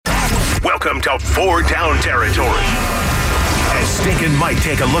Welcome to Four Down Territory. As Stink and Mike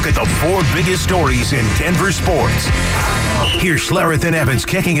take a look at the four biggest stories in Denver sports. Here's Schlereth and Evans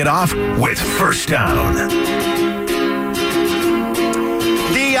kicking it off with First Down.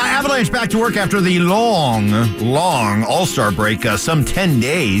 The Avalanche back to work after the long All-Star break. Some 10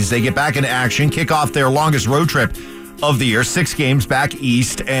 days. They get back into action, kick off their longest road trip of the year, 6 games back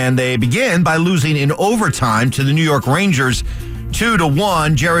east, and they begin by losing in overtime to the New York Rangers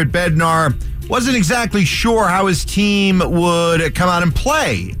 2-1. Jared Bednar wasn't exactly sure how his team would come out and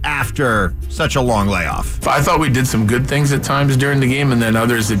play after such a long layoff. I thought we did some good things at times during the game, and then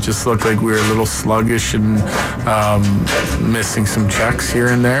others it just looked like we were a little sluggish and missing some checks here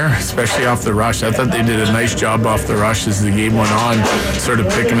and there, especially off the rush. I thought they did a nice job off the rush as the game went on, sort of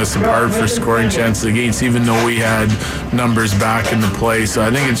picking us apart for scoring chances against, even though we had numbers back in the play. So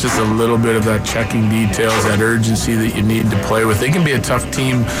I think it's just a little bit of that checking details, that urgency that you need to play with. They can be a tough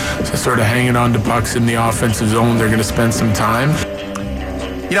team to sort of hanging on to pucks in the offensive zone. They're going to spend some time.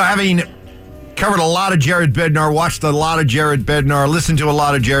 You know, having covered a lot of Jared Bednar, watched a lot of Jared Bednar, listened to a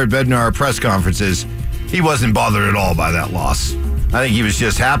lot of Jared Bednar press conferences, he wasn't bothered at all by that loss. I think he was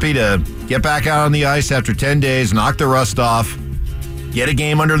just happy to get back out on the ice after 10 days, knock the rust off, get a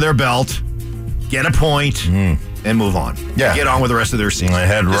game under their belt, get a point, and move on. Yeah. Get on with the rest of their season.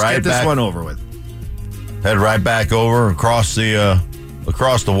 Head just right get this back, one over with. Head right back over across the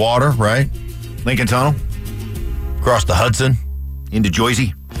water, right? Lincoln Tunnel. Across the Hudson. Into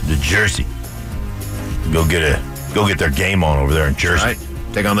Jersey. To Jersey. Go get their game on over there in Jersey. Right.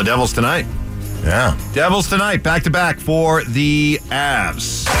 Take on the Devils tonight. Yeah. Devils tonight, back-to-back for the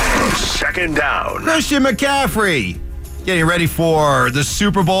Avs. Second down. Christian McCaffrey getting ready for the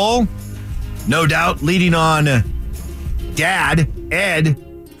Super Bowl. No doubt leading on Dad, Ed,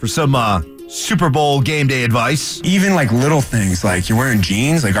 for some Super Bowl game day advice. Even like little things, like you're wearing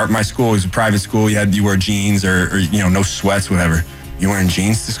jeans. Like my school was a private school. You wear jeans or no sweats, whatever. You're wearing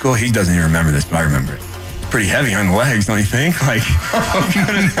jeans to school. He doesn't even remember this, but I remember it. Pretty heavy on the legs, don't you think? Like, you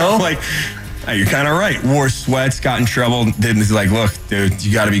gotta know. Like, you're kind of right. Wore sweats, got in trouble. He's like, look, dude,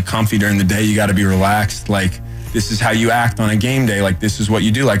 you got to be comfy during the day. You got to be relaxed. Like, this is how you act on a game day. Like, this is what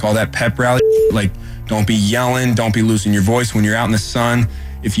you do. Like, all that pep rally. Like, don't be yelling. Don't be losing your voice when you're out in the sun.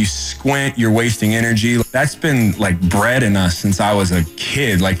 If you squint, you're wasting energy. That's been like bred in us since I was a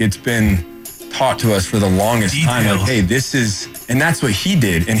kid. Like, it's been taught to us for the longest time. Like, hey, this is, and that's what he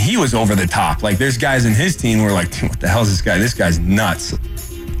did. And he was over the top. Like, there's guys in his team who are like, what the hell is this guy? This guy's nuts.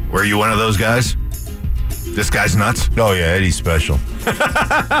 Were you one of those guys? This guy's nuts? Oh, yeah, Eddie's special.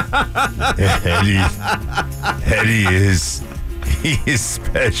 Eddie is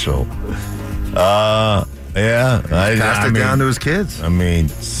special. Yeah. He passed it down to his kids. I mean,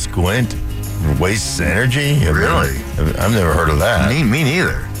 squint, wastes energy. Really? I've never heard of that. Me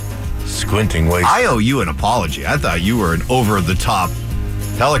neither. Squinting wastes. I owe you an apology. I thought you were an over-the-top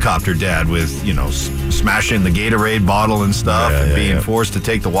helicopter dad with, smashing the Gatorade bottle and stuff and being forced to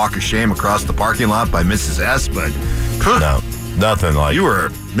take the walk of shame across the parking lot by Mrs. S, but no, nothing like you were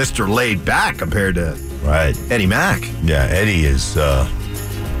Mr. Laid Back compared to Eddie Mack. Yeah, Eddie is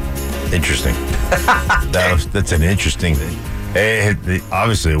interesting. That's an interesting thing.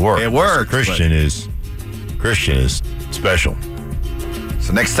 Obviously, it worked. It worked. Christian is special.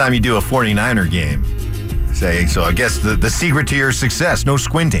 So next time you do a 49er game, say, so I guess the secret to your success, no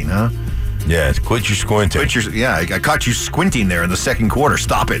squinting, huh? Yeah, quit your squinting. I caught you squinting there in the second quarter.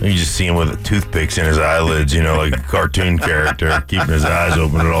 Stop it. You just see him with toothpicks in his eyelids, like a cartoon character, keeping his eyes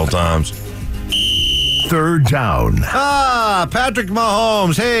open at all times. Third down. Patrick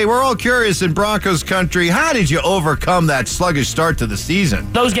Mahomes. Hey, we're all curious in Broncos country. How did you overcome that sluggish start to the season?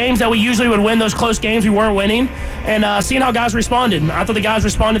 Those games that we usually would win, those close games, we weren't winning. And seeing how guys responded. I thought the guys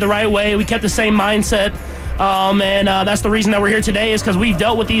responded the right way. We kept the same mindset. And that's the reason that we're here today is because we've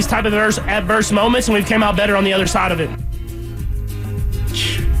dealt with these type of adverse moments and we've came out better on the other side of it.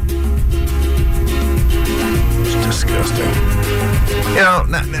 It's disgusting.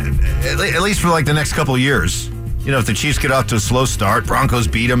 At least for like the next couple of years. If the Chiefs get off to a slow start, Broncos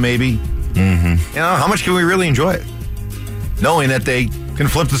beat them maybe. Mm-hmm. How much can we really enjoy it? Knowing that they can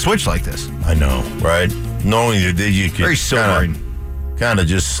flip the switch like this. I know, right? Knowing that you could very sobering. Kind of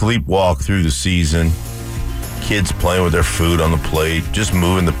just sleepwalk through the season. Kids playing with their food on the plate, just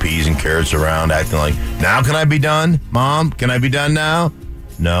moving the peas and carrots around, acting like, now can I be done? Mom, can I be done now?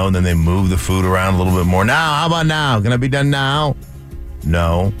 No, and then they move the food around a little bit more. Now, how about now? Can I be done now?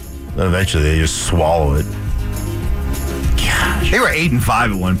 No. Then eventually they just swallow it. Gosh. They were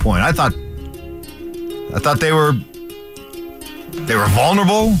 8-5 at one point. I thought they were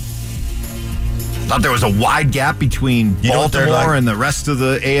vulnerable. Thought there was a wide gap between Baltimore and the rest of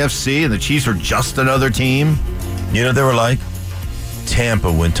the AFC, and the Chiefs are just another team. You know, they were like Tampa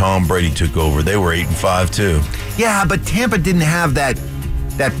when Tom Brady took over. They were 8-5 too. Yeah, but Tampa didn't have that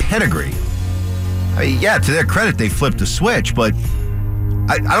pedigree. I mean, yeah, to their credit, they flipped the switch, but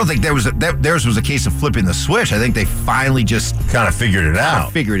I don't think theirs was a case of flipping the switch. I think they finally just kind of figured it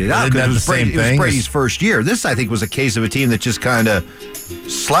out. Because it was Brady's first year. This, I think, was a case of a team that just kind of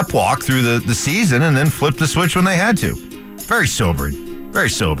sleptwalked through the season and then flipped the switch when they had to. Very sobering. Very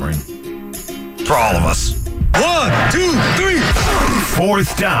sobering. For all of us. 1, 2, 3.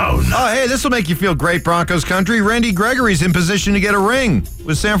 Fourth down. Oh, hey, this will make you feel great, Broncos country. Randy Gregory's in position to get a ring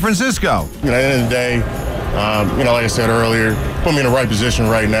with San Francisco. At the end of the day, like I said earlier, put me in the right position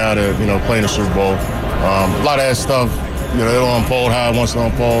right now to, play in the Super Bowl. A lot of that stuff, it'll unfold how it wants to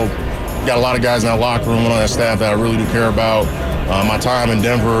unfold. Got a lot of guys in that locker room and on that staff that I really do care about. My time in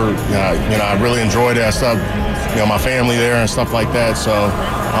Denver, I really enjoyed that stuff. My family there and stuff like that. So,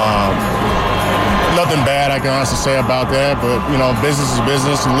 nothing bad I can honestly say about that. But, business is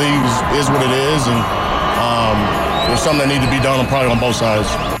business. The league is what it is. And there's something that needs to be done probably on both sides.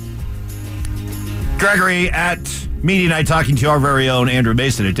 Gregory at Media Night talking to our very own Andrew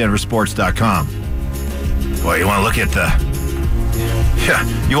Mason at denversports.com. Boy, you want to look at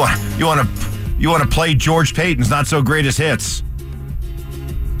you want to play George Payton's not so greatest hits.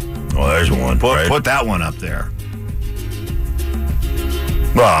 Well, there's one. Put that one up there.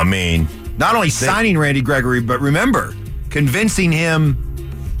 Well, I mean, not only signing Randy Gregory, but remember, convincing him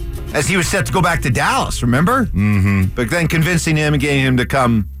as he was set to go back to Dallas, remember? Mm-hmm. But then convincing him and getting him to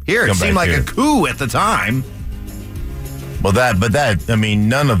come here. It seemed like a coup at the time. Well, I mean,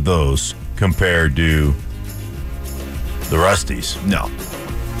 none of those compared to the Rusties. No.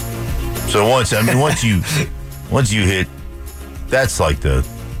 So once you hit, that's the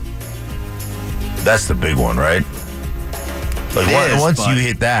big one, right? Like once you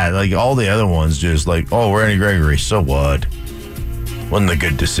hit that, like all the other ones, just like, oh, Randy Gregory, so what? Wasn't a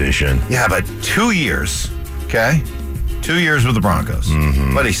good decision. Yeah, but 2 years, okay? 2 years with the Broncos.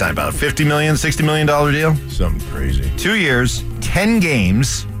 Mm-hmm. What did he sign, about a $50 million, $60 million deal? Something crazy. 2 years, 10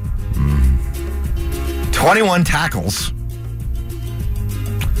 games, 21 tackles,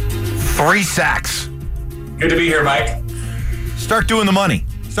 3 sacks. Good to be here, Mike. Start doing the money.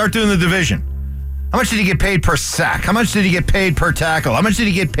 Start doing the division. How much did he get paid per sack? How much did he get paid per tackle? How much did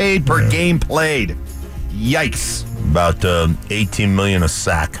he get paid per game played? Yikes. About $18 million a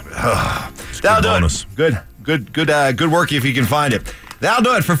sack. That'll do it. Good work if you can find it. That'll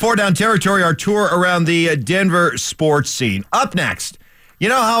do it for 4 Down Territory, our tour around the Denver sports scene. Up next, you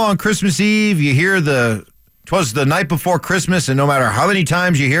know how on Christmas Eve you hear 'twas the night before Christmas, and no matter how many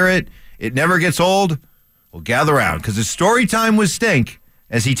times you hear it, it never gets old? Well, gather around, because it's story time with Stink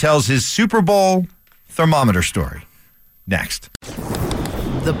as he tells his Super Bowl thermometer story. Next.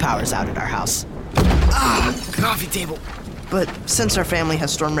 The power's out at our house. Coffee table. But since our family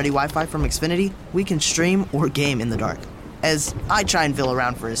has storm-ready Wi-Fi from Xfinity, we can stream or game in the dark. As I try and feel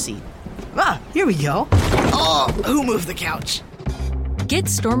around for a seat. Here we go. Oh, who moved the couch? Get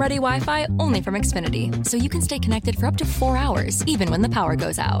storm-ready Wi-Fi only from Xfinity, so you can stay connected for up to 4 hours, even when the power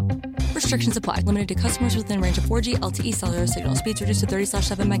goes out. Restrictions apply. Limited to customers within range of 4G LTE cellular signal. Speeds reduced to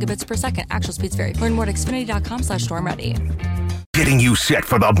 30/7 megabits per second. Actual speeds vary. Learn more at xfinity.com/stormready. Getting you set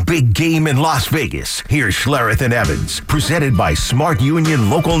for the big game in Las Vegas. Here's Schlereth and Evans, presented by Smart Union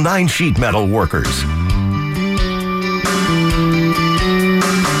Local 9 Sheet Metal Workers.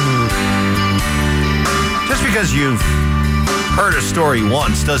 Just because you've heard a story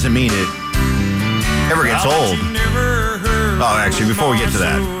once doesn't mean it ever gets old. Oh, actually, before we get to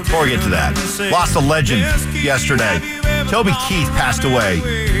that, lost a legend yesterday. Toby Keith passed away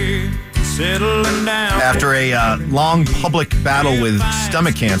after a long public battle with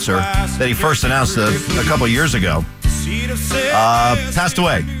stomach cancer that he first announced a couple years ago. Passed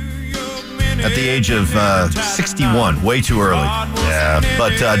away at the age of 61, way too early. Yeah.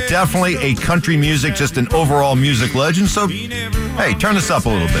 But definitely a country music, just an overall music legend. So, hey, turn this up a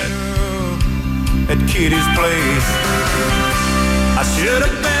little bit. At Kitty's place, I should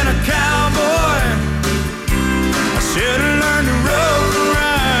have been a cowboy. I should have learned to road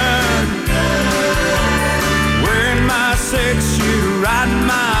ride. Wearing my 6-shoe, riding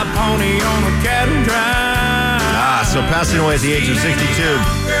my pony on a cattle drive. So passing away at the age of 62.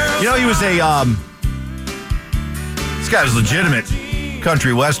 You know, he was this guy was legitimate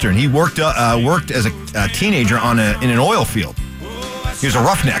country western. He worked as a teenager in an oil field. He was a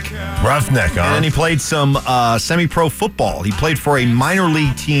roughneck. Roughneck, huh? And then he played some semi-pro football. He played for a minor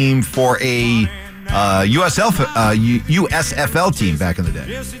league team for a USFL team back in the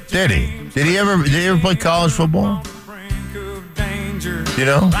day. Did he? Did he ever play college football? You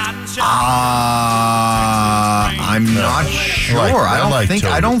know? I'm not sure.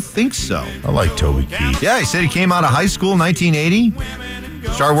 I don't think so. I like Toby Keith. Yeah, he said he came out of high school in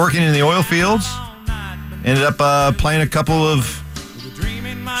 1980, started working in the oil fields, ended up playing a couple of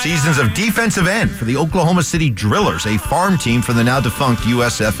seasons of defensive end for the Oklahoma City Drillers, a farm team for the now defunct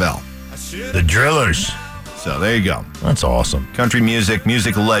USFL. The Drillers. So there you go. That's awesome. Country music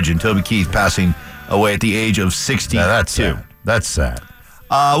legend Toby Keith passing away at the age of 62. Now that's sad. That's sad.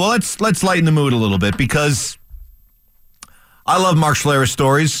 Well, let's lighten the mood a little bit because I love Mark Schlereth's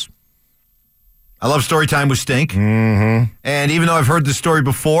stories. I love story time with Stink. Mm-hmm. And even though I've heard this story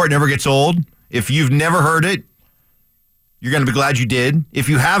before, it never gets old. If you've never heard it, you're going to be glad you did. If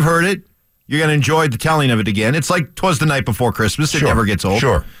you have heard it, you're going to enjoy the telling of it again. It's like 'Twas the Night Before Christmas. It never gets old.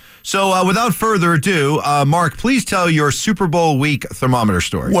 Sure. So without further ado, Mark, please tell your Super Bowl week thermometer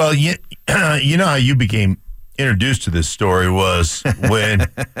story. Well, you know how you became introduced to this story was when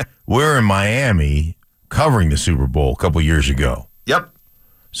we were in Miami covering the Super Bowl a couple years ago. Yep.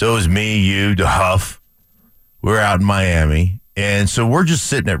 So it was me, you, DeHuff. We were out in Miami. And so we're just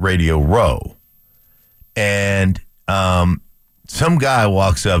sitting at Radio Row. And some guy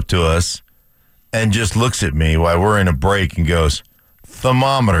walks up to us and just looks at me while we're in a break and goes,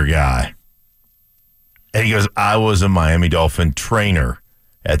 "Thermometer guy." And he goes, "I was a Miami Dolphin trainer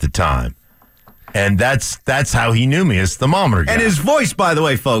at the time." And that's how he knew me, as thermometer guy. And his voice, by the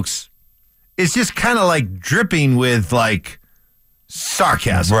way, folks, is just kind of like dripping with like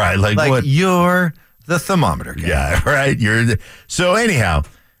sarcasm. Right. Like what? You're the thermometer guy. Yeah, right. So anyhow,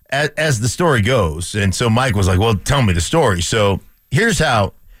 as the story goes, and so Mike was like, "Well, tell me the story." So here's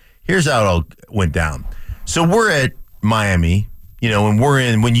how it all went down. So we're at Miami, and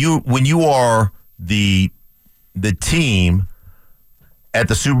when you are the team at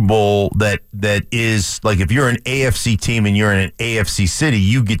the Super Bowl that is like, if you're an AFC team and you're in an AFC city,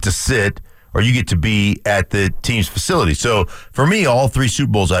 you get to sit or you get to be at the team's facility. So for me, all 3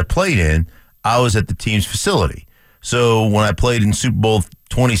 Super Bowls I played in, I was at the team's facility. So when I played in Super Bowl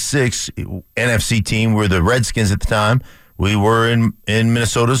 26, NFC team, we were the Redskins at the time, we were in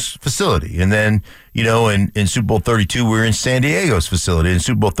Minnesota's facility. And then, in Super Bowl 32, we were in San Diego's facility. In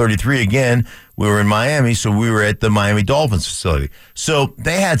Super Bowl 33, again, we were in Miami, so we were at the Miami Dolphins facility. So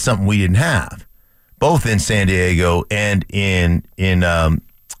they had something we didn't have, both in San Diego and in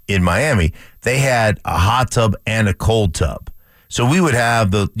Miami. They had a hot tub and a cold tub. So we would have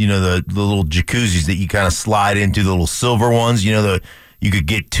the little jacuzzis that you kind of slide into, the little silver ones. You could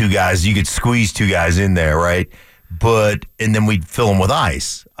get 2 guys, you could squeeze 2 guys in there, right? And then we'd fill them with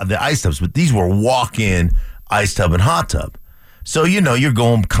ice, the ice tubs. But these were walk-in ice tub and hot tub. So, you're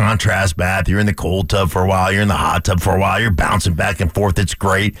going contrast bath. You're in the cold tub for a while. You're in the hot tub for a while. You're bouncing back and forth. It's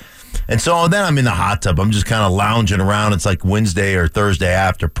great. And so then I'm in the hot tub. I'm just kind of lounging around. It's like Wednesday or Thursday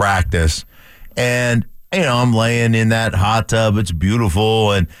after practice. And, I'm laying in that hot tub. It's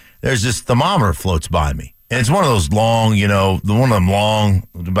beautiful. And there's this thermometer floats by me. And it's one of those long, one of them long,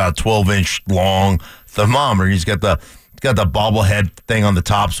 about 12-inch long thermometer. He's got the bobblehead thing on the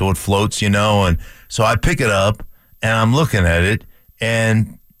top so it floats, And so I pick it up and I'm looking at it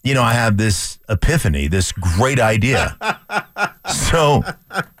and, I have this epiphany, this great idea. So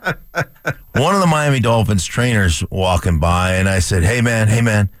one of the Miami Dolphins trainers walking by and I said, hey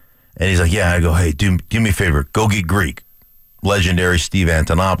man. And he's like, yeah. I go, hey, do me a favor. Go get Greek. Legendary Steve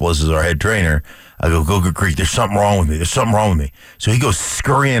Antonopoulos is our head trainer. I go get Greek. There's something wrong with me. So he goes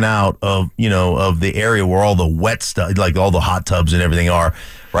scurrying out of the area where all the wet stuff, like all the hot tubs and everything are,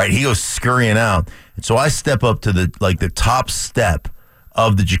 right? He goes scurrying out. And so I step up to the top step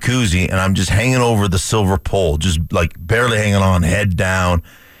of the jacuzzi and I'm just hanging over the silver pole, just like barely hanging on, head down.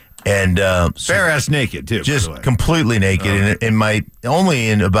 And bare ass naked too, just completely naked, and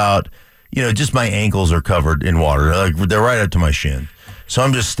just my ankles are covered in water. Like they're right up to my shin. So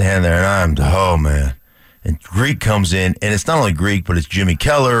I'm just standing there, and oh man! And Greek comes in, and it's not only Greek, but it's Jimmy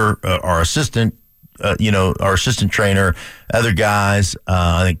Keller, our assistant, our assistant trainer, other guys.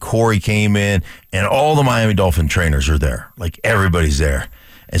 I think Corey came in, and all the Miami Dolphin trainers are there. Like everybody's there,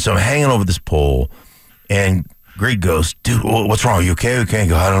 and so I'm hanging over this pole, and Greek goes, dude, what's wrong? Are you okay? Okay. I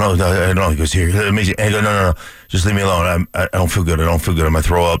go, I don't know. He goes, here, let me see. And I go, no. Just leave me alone. I don't feel good. I don't gonna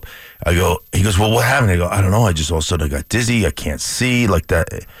throw up. He goes, well, what happened? I go, I don't know. I just all of a sudden I got dizzy. I can't see like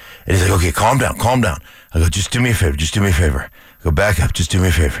that. And he's like, okay, calm down. I go, just do me a favor. I go, back up. Just do me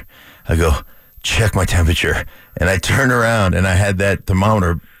a favor. I go, check my temperature. And I turned around and I had that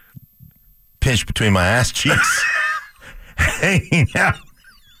thermometer pinched between my ass cheeks, hanging out.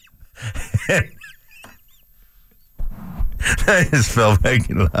 I just felt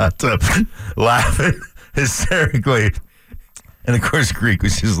making lots of laughing hysterically. And of course, Greek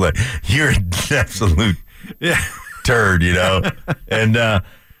was just like, "You're an absolute turd," And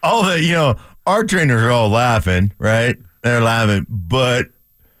all the, our trainers are all laughing, right? They're laughing, but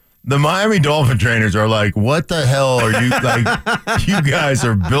the Miami Dolphin trainers are like, "What the hell are you like? You guys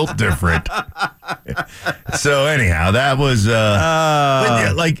are built different." So anyhow, that was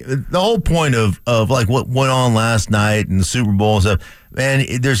like the whole point of like what went on last night and the Super Bowl and stuff. Man,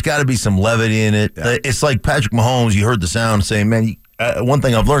 there's got to be some levity in it. Yeah. It's like Patrick Mahomes. You heard the sound saying, "Man, one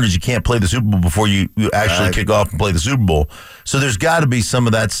thing I've learned is you can't play the Super Bowl before you actually kick off and play the Super Bowl." So there's got to be some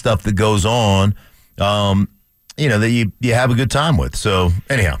of that stuff that goes on, that you have a good time with. So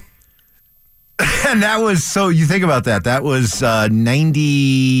anyhow. And that was, so you think about that. That was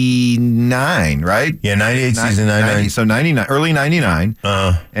 99, right? Yeah, 98 season, 99. So 99, early 99.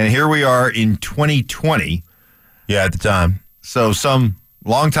 And here we are in 2020. Yeah, at the time. So some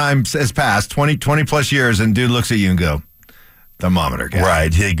long time has passed, 20 plus years, and dude looks at you and go, thermometer guy.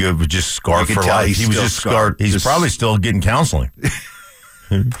 Right. He was just scarred for life. He was just scarred. He's probably still getting counseling.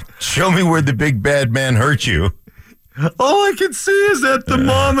 Show me where the big bad man hurt you. All I can see is that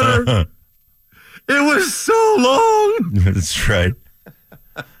thermometer. It was so long. That's right.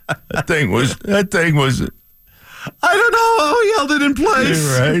 That thing was. I don't know how he held it in place.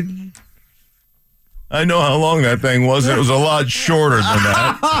 Yeah, right. I know how long that thing was. It was a lot shorter than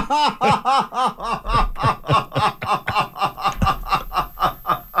that.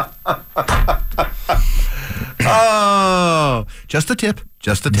 Oh, just a tip.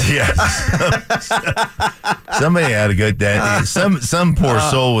 Just a tip. Yes. Somebody had a good day. Some poor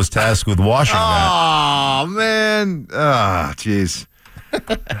soul was tasked with washing that. Oh, man. Oh, jeez.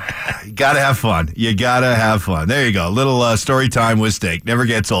 You got to have fun. You got to have fun. There you go. Little story time with Steak. Never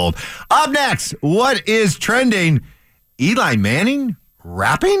gets old. Up next, what is trending? Eli Manning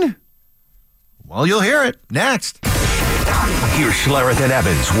rapping? Well, you'll hear it next. Here's Schlereth and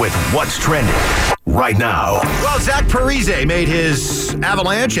Evans with What's Trending right now. Well, Zach Parise made his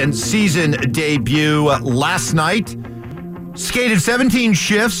Avalanche and season debut last night. Skated 17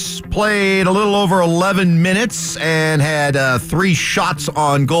 shifts, played a little over 11 minutes, and had 3 shots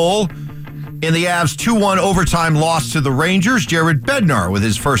on goal. In the Avs' 2-1 overtime loss to the Rangers, Jared Bednar with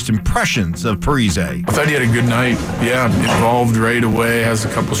his first impressions of Parise. I thought he had a good night. Yeah, involved right away, has a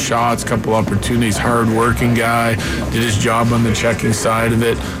couple shots, couple opportunities, hard-working guy, did his job on the checking side of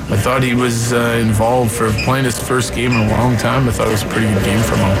it. I thought he was involved for playing his first game in a long time. I thought it was a pretty good game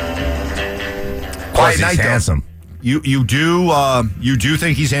from him. Quiet night, handsome. You do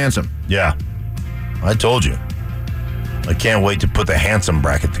think he's handsome? Yeah. I told you. I can't wait to put the handsome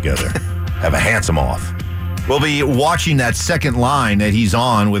bracket together. Have a handsome off. We'll be watching that second line that he's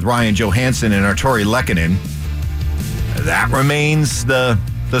on with Ryan Johansson and Arturi Lehkonen. That remains the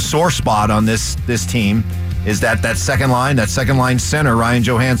sore spot on this team, is that second line center, Ryan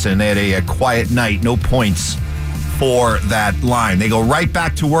Johansson. They had a quiet night, no points for that line. They go right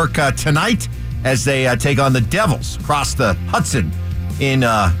back to work tonight as they take on the Devils across the Hudson in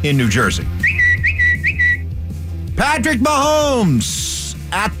New Jersey. Patrick Mahomes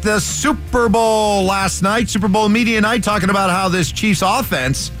at the Super Bowl last night, Super Bowl media night, talking about how this Chiefs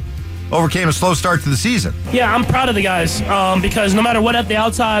offense overcame a slow start to the season. Yeah, I'm proud of the guys because no matter what the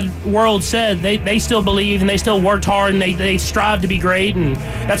outside world said, they still believed and they still worked hard and they strive to be great, and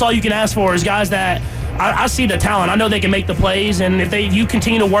that's all you can ask for is guys that I see the talent. I know they can make the plays, and if you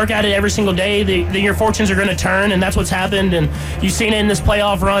continue to work at it every single day, then your fortunes are going to turn, and that's what's happened. And you've seen it in this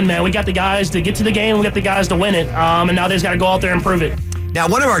playoff run, man. We got the guys to get to the game, we got the guys to win it, and now they just got to go out there and prove it. Now,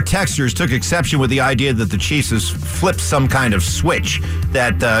 one of our texters took exception with the idea that the Chiefs has flipped some kind of switch,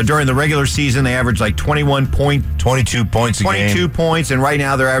 that during the regular season they averaged like 22 points a game. 22 points, and right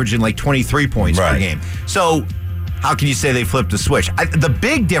now they're averaging like 23 points per game. So how can you say they flipped a switch? The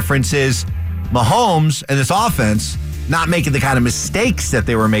big difference is Mahomes and this offense not making the kind of mistakes that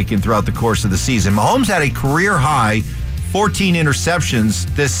they were making throughout the course of the season. Mahomes had a career high 14 interceptions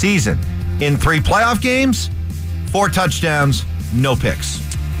this season. In 3 playoff games, 4 touchdowns, no picks.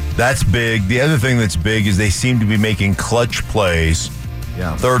 That's big. The other thing that's big is they seem to be making clutch plays,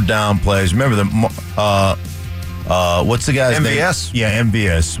 third down plays. Remember what's the guy's name? MVS? Yeah,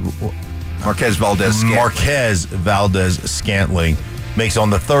 MVS. Marquez Valdez-Scantling makes on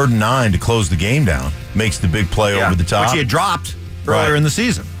the 3rd and 9 to close the game down. Makes the big play over the top. Which he had dropped earlier in the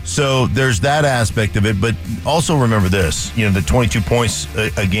season. So there's that aspect of it, but also remember this, the 22 points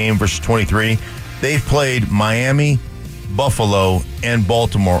a game versus 23. They've played Miami, Buffalo, and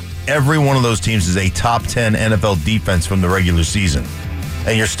Baltimore. Every one of those teams is a top 10 NFL defense from the regular season.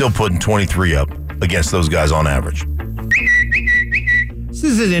 And you're still putting 23 up against those guys on average.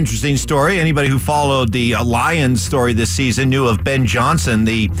 This is an interesting story. Anybody who followed the Lions story this season knew of Ben Johnson,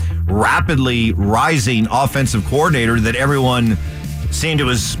 the rapidly rising offensive coordinator that everyone seemed it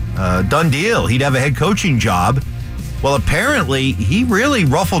was a done deal. He'd have a head coaching job. Well, apparently, he really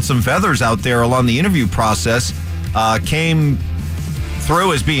ruffled some feathers out there along the interview process. Came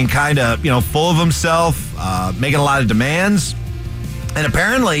through as being kind of, full of himself, making a lot of demands, and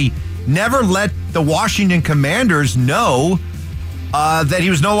apparently never let the Washington Commanders know that he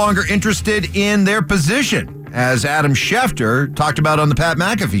was no longer interested in their position, as Adam Schefter talked about on the Pat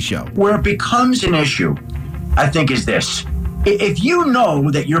McAfee show. Where it becomes an issue, I think, is this. If you know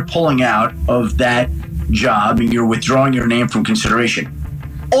that you're pulling out of that job and you're withdrawing your name from consideration,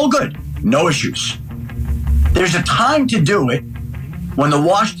 all good, no issues. There's a time to do it when the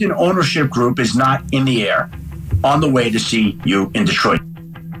Washington ownership group is not in the air on the way to see you in Detroit.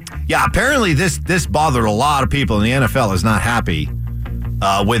 Yeah, apparently this bothered a lot of people, and the NFL is not happy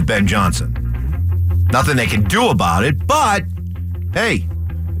with Ben Johnson. Nothing they can do about it, but hey,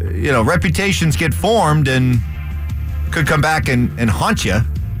 reputations get formed and could come back and haunt you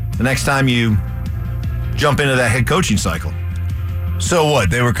the next time you jump into that head coaching cycle. So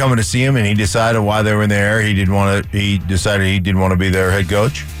what? They were coming to see him, and he decided while they were in the air, he decided he didn't want to be their head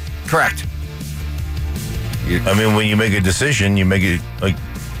coach? Correct. I mean, when you make a decision, you make it like,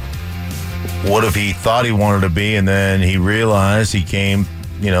 what if he thought he wanted to be, and then he realized he came,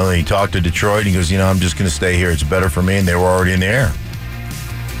 he talked to Detroit, and he goes, I'm just going to stay here. It's better for me, and they were already in the air.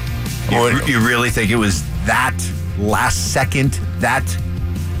 You really think it was that last second, that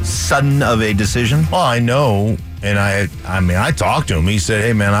sudden of a decision? Well, I know, and I talked to him. He said,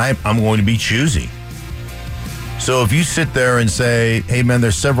 hey, man, I'm going to be choosy. So if you sit there and say, hey, man,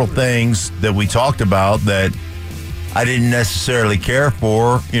 there's several things that we talked about that I didn't necessarily care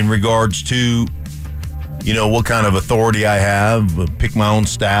for in regards to, what kind of authority I have, pick my own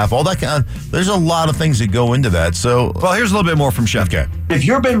staff, all that kind of, there's a lot of things that go into that. So, well, here's a little bit more from Chef. Okay. If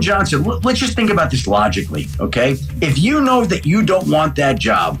you're Ben Johnson, let's just think about this logically, okay? If you know that you don't want that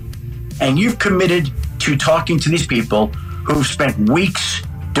job and you've committed to talking to these people who've spent weeks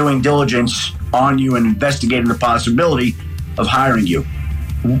doing diligence on you and investigating the possibility of hiring you,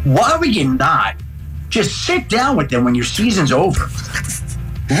 why would you not just sit down with them when your season's over?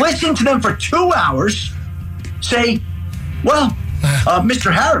 Listen to them for 2 hours. Say, well,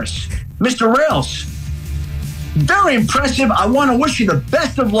 Mr. Harris, Mr. Rails, very impressive. I want to wish you the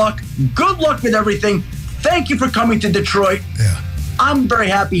best of luck. Good luck with everything. Thank you for coming to Detroit. Yeah. I'm very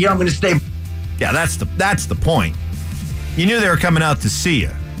happy here. I'm going to stay. Yeah, that's the point. You knew they were coming out to see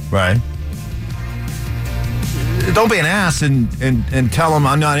you. Right. Don't be an ass and tell them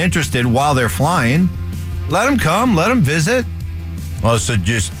I'm not interested while they're flying. Let them come. Let them visit. Well, so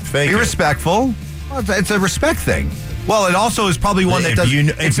just fake Be it. respectful. Well, it's a respect thing. Well, it also is probably one that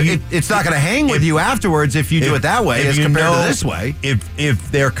it's not going to hang with you afterwards if you do it that way as compared to this way. If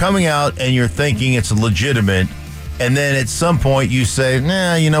they're coming out and you're thinking it's legitimate, and then at some point you say,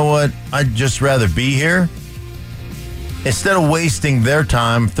 nah, you know what? I'd just rather be here. Instead of wasting their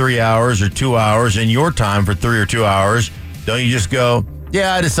time 3 hours or 2 hours and your time for 3 or 2 hours, don't you just go,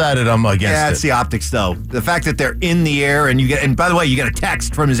 yeah, I decided I'm against it. Yeah, it's the optics, though. The fact that they're in the air and by the way, you get a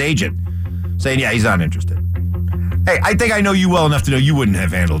text from his agent saying, yeah, he's not interested. Hey, I think I know you well enough to know you wouldn't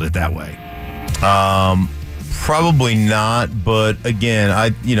have handled it that way. Probably not, but again,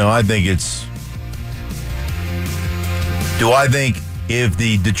 I think it's. Do I think if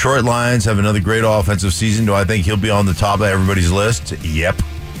the Detroit Lions have another great offensive season, do I think he'll be on the top of everybody's list? Yep.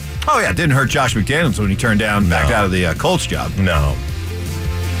 Oh yeah, it didn't hurt Josh McDaniels when he turned down back out of the Colts job. No.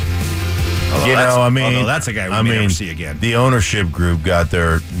 Although that's a guy we may never see again. The ownership group got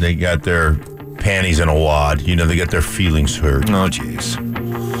their panties in a wad. They got their feelings hurt. Oh, jeez.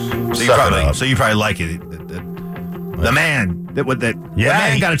 So you probably like it. The man the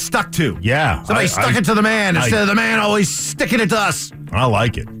man got it stuck to. Yeah. Somebody stuck it to the man instead of the man always sticking it to us. I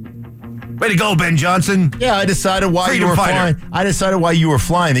like it. Way to go, Ben Johnson. Yeah, I decided why you were flying. I decided why you were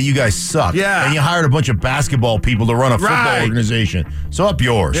flying, that you guys suck. Yeah. And you hired a bunch of basketball people to run a football organization. So up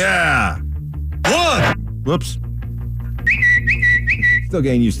yours. Yeah. Whoops. Still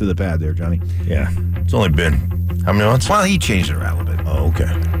getting used to the pad there, Johnny. Yeah. It's only been how many months? Well, he changed it around a little bit. Oh,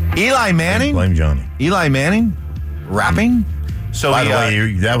 okay. Eli Manning? Blame Johnny. Eli Manning? Rapping? So by the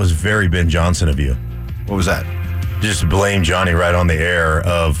way, that was very Ben Johnson of you. What was that? Just blame Johnny right on the air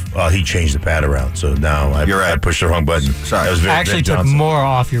of he changed the pad around. So now I pushed the wrong button. Sorry. That was very I actually Ben took more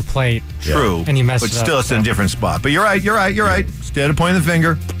off your plate. True. And you messed but it up. But still, it's in a different spot. But you're right. Instead of pointing the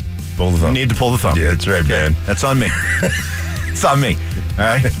finger, pull the thumb. You need to pull the thumb. Yeah, that's right, man. That's on me. It's on me. All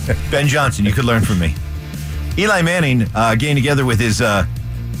right? Ben Johnson, you could learn from me. Eli Manning getting together with his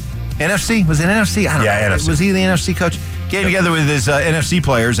NFC. Was it NFC? I don't know. NFC. Was he the NFC coach? Getting together with his NFC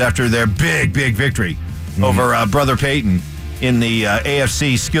players after their big victory over Brother Peyton in the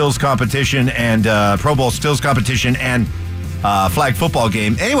AFC skills competition and Pro Bowl skills competition and flag football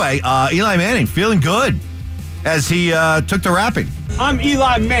game. Anyway, Eli Manning feeling good as he took the wrapping. I'm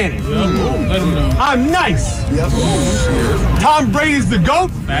Eli Manning. I'm nice. Tom Brady's the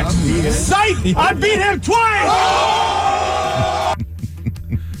GOAT. Psych! I beat him twice!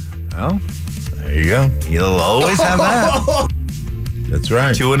 Well, there you go. You'll always have that. That's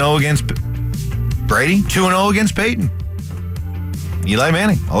right. 2-0 against Brady, 2-0 against Peyton. Eli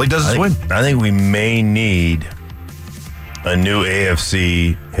Manning, all he does is win. I think we may need a new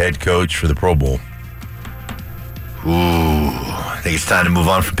AFC head coach for the Pro Bowl. Ooh, I think it's time to move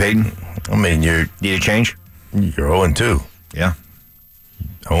on from Peyton. I mean, you need a change? You're 0-2. Yeah.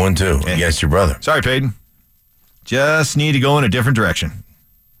 0-2 against your brother. Sorry, Peyton. Just need to go in a different direction.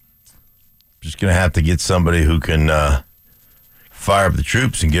 Just going to have to get somebody who can fire up the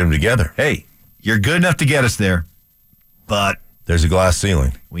troops and get them together. Hey, you're good enough to get us there, but there's a glass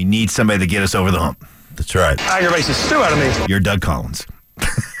ceiling. We need somebody to get us over the hump. That's right. Aggravates the stew out of me. You're Doug Collins.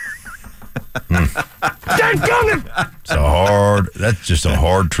 That's just a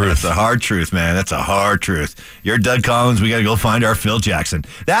hard truth. That's a hard truth, man. That's a hard truth. You're Doug Collins. We got to go find our Phil Jackson.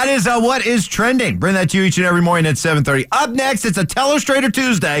 That is what is trending. Bring that to you each and every morning at 7:30. Up next, it's a Telestrator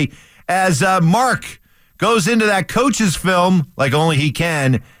Tuesday as Mark goes into that coach's film like only he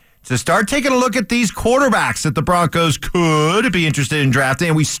can to start taking a look at these quarterbacks that the Broncos could be interested in drafting.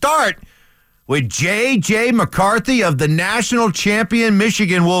 And we start with JJ McCarthy of the national champion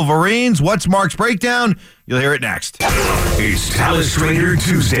Michigan Wolverines. What's Mark's breakdown? You'll hear it next. It's Telestrator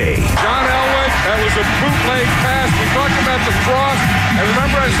Tuesday. John Elway, that was a bootleg pass. We talked about the cross. And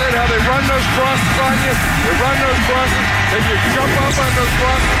remember I said how they run those crosses on you? They run those crosses, then you jump up on those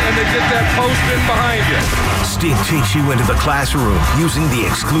crosses, and they get that post in behind you. Stig takes you into the classroom using the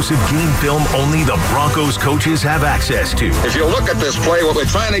exclusive game film only the Broncos coaches have access to. If you look at this play, what we're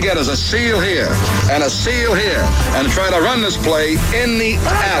trying to get is a seal here and a seal here and try to run this play in the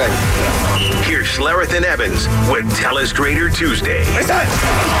alley. Here's Schlereth and Evans with Telestrator Tuesday.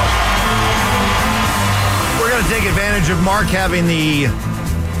 We're going to take advantage of Mark having the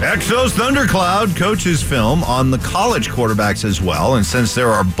Exos Thundercloud coaches film on the college quarterbacks as well. And since there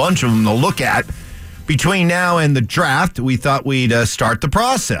are a bunch of them to look at between now and the draft, we thought we'd start the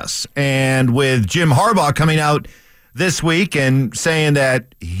process. And with Jim Harbaugh coming out this week and saying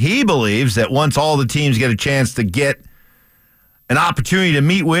that he believes that once all the teams get a chance to get an opportunity to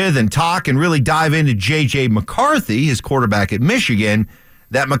meet with and talk and really dive into JJ McCarthy, his quarterback at Michigan,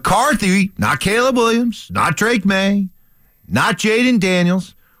 that McCarthy, not Caleb Williams, not Drake May, not Jaden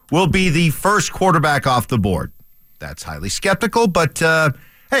Daniels, will be the first quarterback off the board. That's highly skeptical, but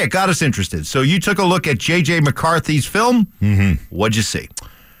hey, it got us interested. So you took a look at JJ McCarthy's film. Mm-hmm. What'd you see?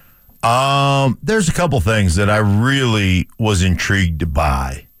 There's a couple things that I really was intrigued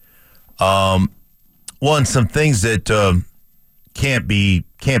by. One, some things that can't be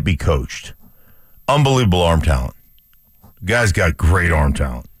coached. Unbelievable arm talent. Guy's got great arm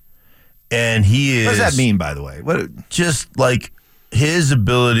talent. And he is... What does that mean, by the way? Just like his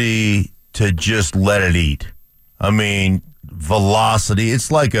ability to just let it eat. I mean, velocity. It's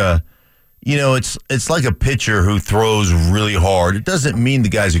like it's like a pitcher who throws really hard. It doesn't mean the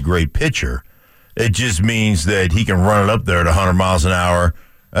guy's a great pitcher. It just means that he can run it up there at 100 miles an hour.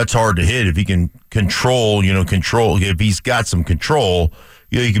 That's hard to hit if he can control. If he's got some control,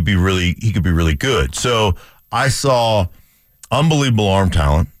 he could be really good. So I saw unbelievable arm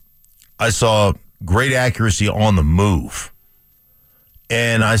talent. I saw great accuracy on the move.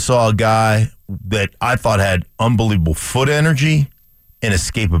 And I saw a guy that I thought had unbelievable foot energy and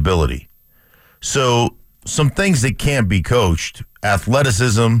escapability. So some things that can't be coached: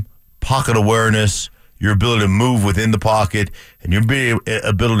 athleticism, pocket awareness, your ability to move within the pocket, and your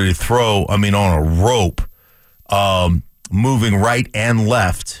ability to throw, on a rope, moving right and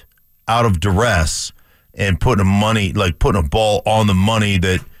left out of duress and putting a ball on the money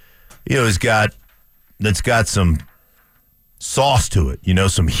that, that's got some sauce to it,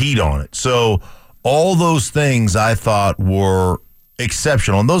 some heat on it. So all those things I thought were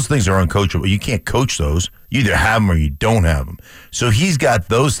exceptional, and those things are uncoachable. You can't coach those. You either have them or you don't have them. So he's got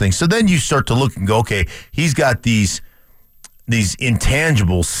those things. So then you start to look and go, okay, he's got these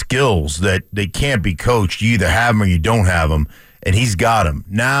intangible skills that they can't be coached. You either have them or you don't have them, and he's got them.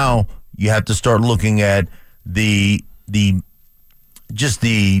 Now you have to start looking at the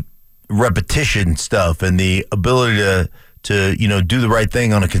repetition stuff and the ability to do the right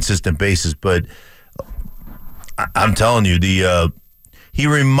thing on a consistent basis. But I'm telling you, he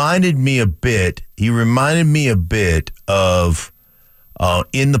reminded me a bit. He reminded me a bit of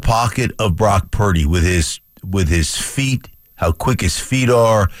in the pocket of Brock Purdy with his feet, how quick his feet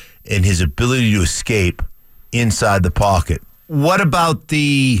are, and his ability to escape inside the pocket. What about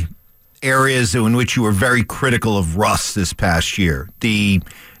the areas in which you were very critical of Russ this past year? The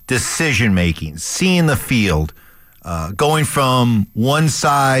decision-making, seeing the field, going from one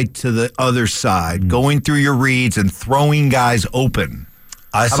side to the other side, going through your reads and throwing guys open.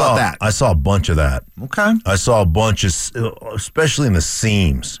 How about that? I saw a bunch of that. Okay. I saw a bunch of, especially in the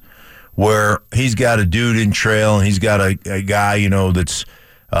seams, where he's got a dude in trail and he's got a guy, that's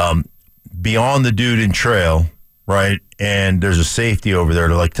beyond the dude in trail, right? And there's a safety over there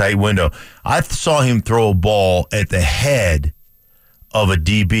to tight window. I saw him throw a ball at the head of a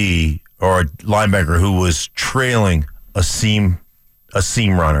DB or a linebacker who was trailing a seam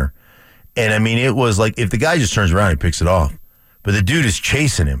runner. And I mean, it was like if the guy just turns around, he picks it off. But the dude is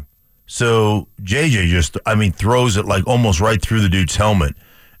chasing him. So JJ just, throws it almost right through the dude's helmet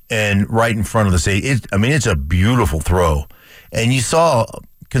and right in front of the safety. It's a beautiful throw. And you saw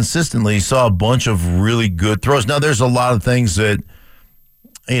consistently, a bunch of really good throws. Now, there's a lot of things that,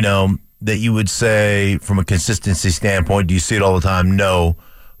 that you would say from a consistency standpoint. Do you see it all the time? No.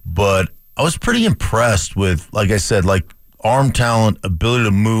 But I was pretty impressed with, like I said, arm talent, ability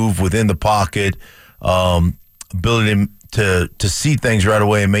to move within the pocket, ability to see things right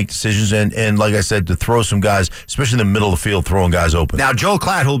away and make decisions, and like I said, to throw some guys, especially in the middle of the field, throwing guys open. Now, Joe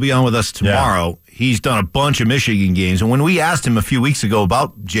Klatt, who'll be on with us tomorrow, he's done a bunch of Michigan games, and when we asked him a few weeks ago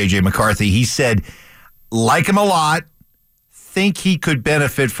about JJ McCarthy, he said, like him a lot, think he could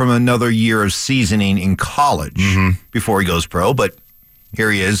benefit from another year of seasoning in college before he goes pro, but here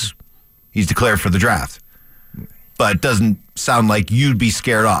he is. He's declared for the draft. But it doesn't sound like you'd be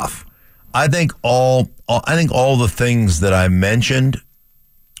scared off. I think all the things that I mentioned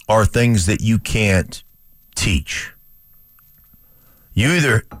are things that you can't teach. You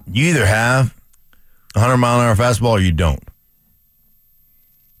either have a 100-mile-an-hour fastball or you don't.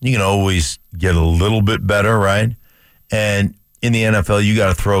 You can always get a little bit better, right? And in the NFL, you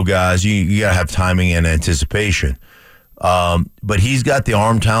got to throw guys. You got to have timing and anticipation. But he's got the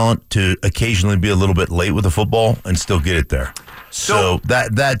arm talent to occasionally be a little bit late with the football and still get it there. So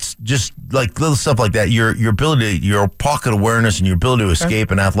that's just little stuff like that. Your ability, your pocket awareness and your ability to escape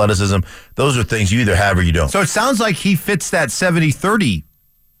and athleticism, those are things you either have or you don't. So it sounds like he fits that 70-30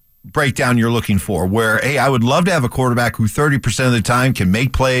 breakdown you're looking for, where, hey, I would love to have a quarterback who 30% of the time can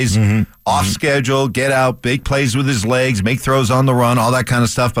make plays off schedule, get out, make plays with his legs, make throws on the run, all that kind of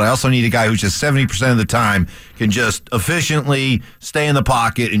stuff. But I also need a guy who's just 70% of the time can just efficiently stay in the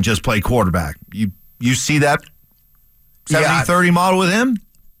pocket and just play quarterback. You see that 70-30 model with him?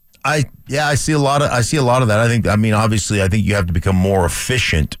 I see a lot of that. Obviously I think you have to become more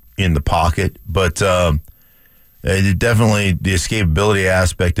efficient in the pocket, but definitely the escapability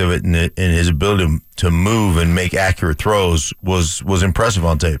aspect of it and his ability to move and make accurate throws was impressive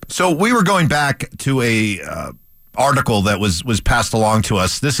on tape. So we were going back to a article that was passed along to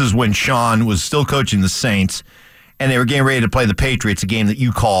us. This is when Sean was still coaching the Saints, and they were getting ready to play the Patriots, a game that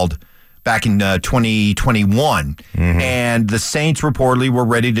you called back in 2021. And the Saints reportedly were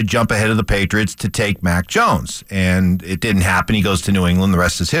ready to jump ahead of the Patriots to take Mac Jones. And it didn't happen. He goes to New England. The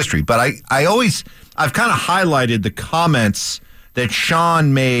rest is history. But I've kind of highlighted the comments that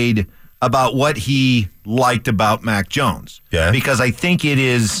Sean made about what he liked about Mac Jones. Yeah. Because I think it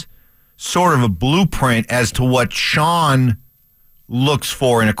is sort of a blueprint as to what Sean looks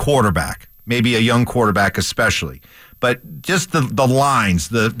for in a quarterback, maybe a young quarterback especially. But just the lines,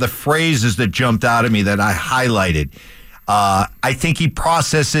 the phrases that jumped out at me that I highlighted. I think he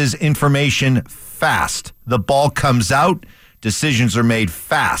processes information fast. The ball comes out. Decisions are made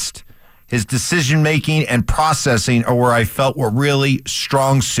fast. His decision-making and processing are where I felt were really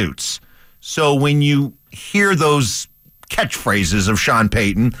strong suits. So when you hear those catchphrases of Sean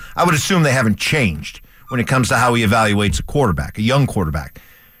Payton, I would assume they haven't changed when it comes to how he evaluates a quarterback, a young quarterback.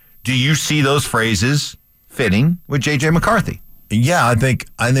 Do you see those phrases fitting with JJ McCarthy? Yeah, I think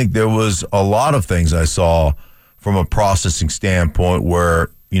there was a lot of things I saw from a processing standpoint where,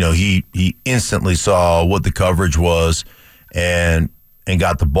 he instantly saw what the coverage was and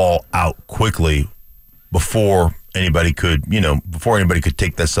got the ball out quickly before anybody could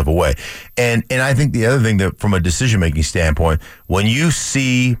take that stuff away. And I think the other thing that from a decision-making standpoint, when you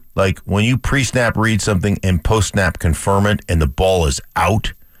see, when you pre-snap read something and post-snap confirm it and the ball is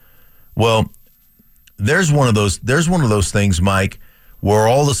out, well, there's one of those things, Mike, where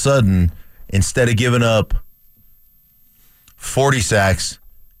all of a sudden, instead of giving up 40 sacks,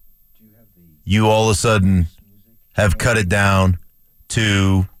 you all of a sudden have cut it down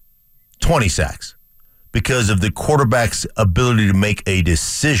to 20 sacks because of the quarterback's ability to make a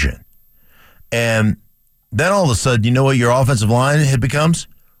decision. And then all of a sudden, you know what your offensive line becomes?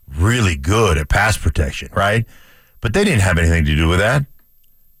 Really good at pass protection, right? But they didn't have anything to do with that.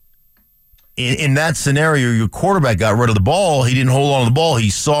 In that scenario, your quarterback got rid of the ball. He didn't hold on to the ball. He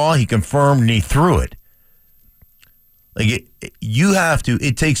saw, he confirmed, and he threw it. Like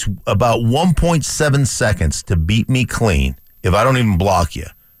it takes about 1.7 seconds to beat me clean if I don't even block you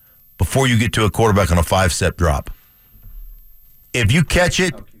before you get to a quarterback on a 5-step drop. If you catch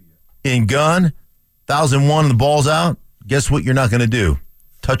it in gun, 1,001 and the ball's out, guess what you're not going to do?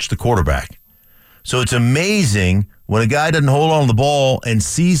 Touch the quarterback. So it's amazing when a guy doesn't hold on to the ball and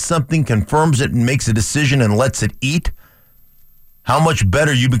sees something, confirms it, and makes a decision and lets it eat, how much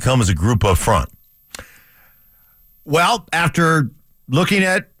better you become as a group up front. Well, after looking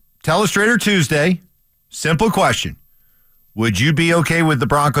at Telestrator Tuesday, simple question. Would you be okay with the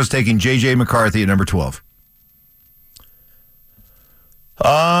Broncos taking JJ McCarthy at number 12?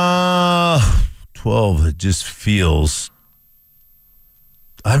 12, it just feels...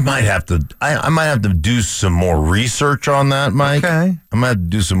 I might have to do some more research on that, Mike. Okay. I might have to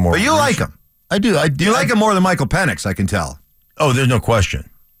do some more But you research. like him. I do. You like him more than Michael Penix, I can tell. Oh, there's no question.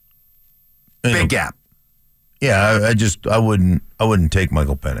 Big gap. Yeah, I wouldn't take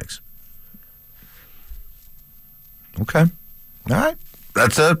Michael Penix. Okay. All right.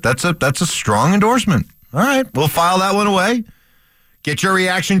 That's a strong endorsement. All right. We'll file that one away. Get your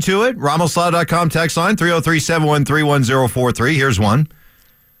reaction to it. RamosLaw.com text line 303-713-1043. Here's one.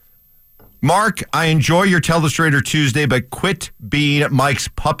 Mark, I enjoy your Telestrator Tuesday, but quit being Mike's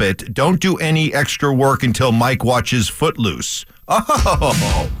puppet. Don't do any extra work until Mike watches Footloose.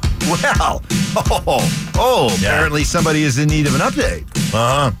 Oh, well. Apparently somebody is in need of an update.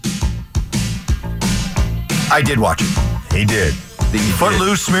 I did watch it. He did. The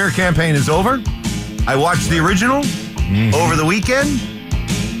Footloose smear campaign is over. I watched the original over the weekend.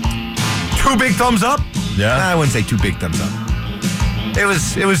 2 big thumbs up. Yeah. I wouldn't say 2 big thumbs up. It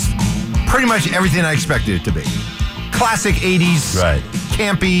was pretty much everything I expected it to be. Classic 80s. Right.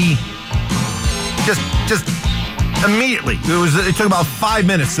 Campy. Just immediately. It took about 5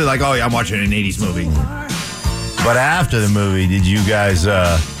 minutes to like, oh yeah, I'm watching an 80s movie. But after the movie, did you guys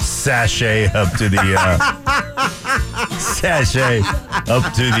sashay up to the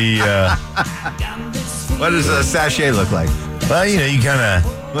What does a sachet look like? Well, you kind of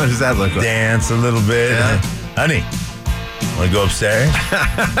what does that look like? Dance a little bit. Yeah. Honey, want to go upstairs?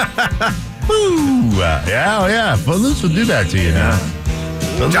 Woo! Yeah. Footloose will do that to you now.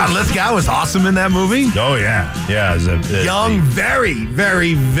 John Lithgow was awesome in that movie. Oh, yeah. Yeah. Young, very,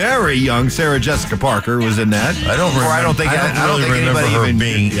 very, very young Sarah Jessica Parker was in that. I don't think anybody her even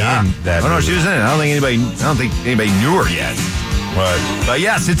being in that. Oh, no, movie. she was in it. I don't think anybody knew her yet. What? But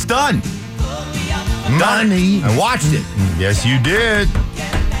yes, it's done. Money. I watched it. Yes, you did.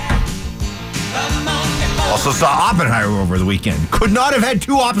 Also saw Oppenheimer over the weekend. Could not have had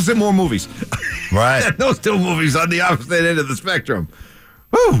 2 opposite more movies. Right. Those 2 movies on the opposite end of the spectrum.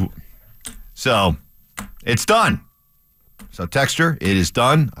 Woo! So, it's done. So, Texter, it is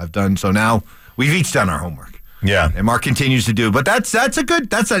done. I've done so now. We've each done our homework. Yeah. And Mark continues to do. But that's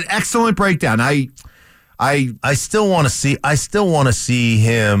an excellent breakdown. I still want to see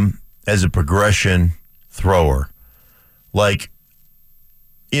him as a progression thrower. Like,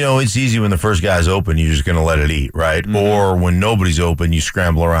 it's easy when the first guy's open, you're just going to let it eat, right? Mm-hmm. Or when nobody's open, you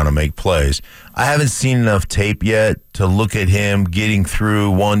scramble around and make plays. I haven't seen enough tape yet to look at him getting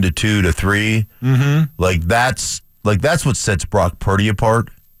through 1 to 2 to 3. Mm-hmm. That's what sets Brock Purdy apart.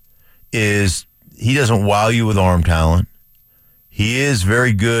 Is he doesn't wow you with arm talent. He is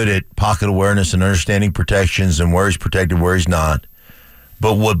very good at pocket awareness and understanding protections and where he's protected, where he's not.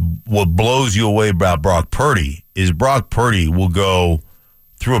 But what blows you away about Brock Purdy is Brock Purdy will go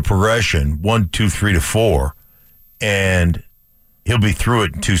through a progression, 1, 2, 3 to 4, and he'll be through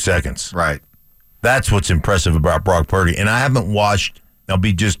it in 2 seconds. Right. That's what's impressive about Brock Purdy. And I haven't watched, I'll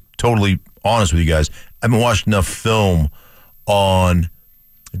be just totally honest with you guys, I haven't watched enough film on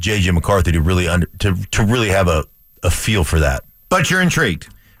JJ McCarthy to really have a feel for that. But you're intrigued.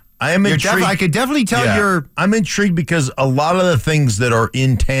 I am intrigued. I could definitely tell I'm intrigued because a lot of the things that are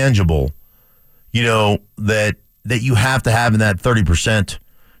intangible, that you have to have in that 30%.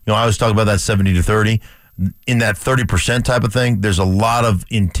 I was talking about that 70 to 30. In that 30% type of thing, there's a lot of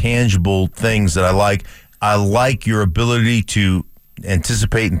intangible things that I like. I like your ability to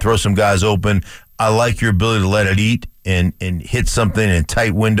anticipate and throw some guys open. I like your ability to let it eat and hit something in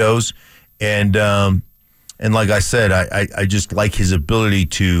tight windows. And like I said, I just like his ability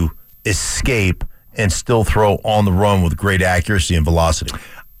to escape and still throw on the run with great accuracy and velocity.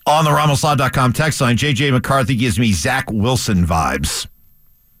 On the RamosLaw.com text line, JJ McCarthy gives me Zach Wilson vibes.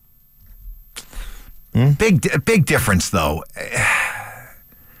 Big difference, though.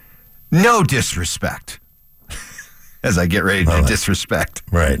 No disrespect. As I get ready to disrespect.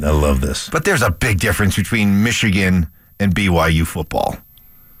 Right, I love this. But there's a big difference between Michigan and BYU football.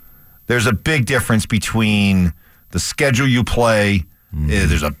 There's a big difference between the schedule you play.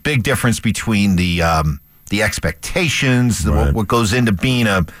 There's a big difference between the expectations, what goes into being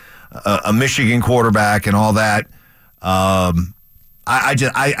a Michigan quarterback and all that. I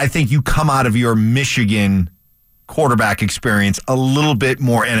think you come out of your Michigan quarterback experience a little bit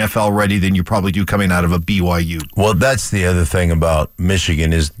more NFL ready than you probably do coming out of a BYU. Well, that's the other thing about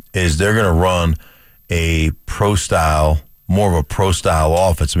Michigan is they're going to run a pro style, more of a pro style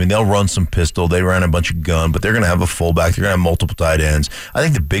offense. I mean, they'll run some pistol. They ran a bunch of gun, but they're going to have a fullback. They're going to have multiple tight ends. I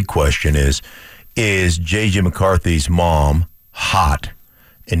think the big question is JJ McCarthy's mom hot?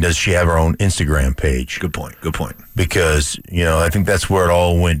 And does she have her own Instagram page? Good point. Because, I think that's where it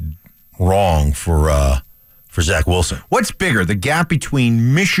all went wrong for Zach Wilson. What's bigger, the gap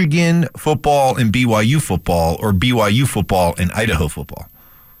between Michigan football and BYU football, or BYU football and Idaho football?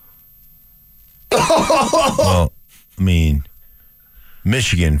 Well, I mean,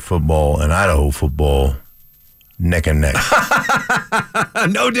 Michigan football and Idaho football, neck and neck.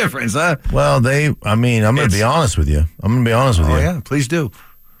 No difference, huh? Well, I'm going to be honest with you. Oh, yeah, please do.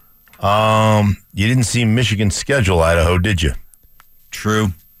 You didn't see Michigan's schedule, Idaho, did you? True.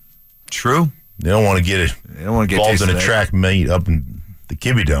 They don't want to get it. They don't want to get involved in a track meet up in the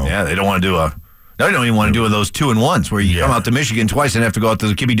Kibby Dome. Yeah, they don't want to do they don't even want to do those 2-and-1s where you come out to Michigan twice and have to go out to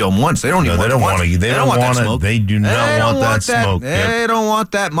the Kibby Dome once. They don't even want to. They don't want that smoke. They do not want that smoke. They don't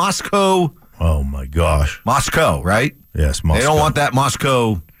want that Moscow. Oh, my gosh. Moscow, right? Yes, Moscow. They don't want that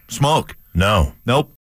Moscow smoke. No. Nope.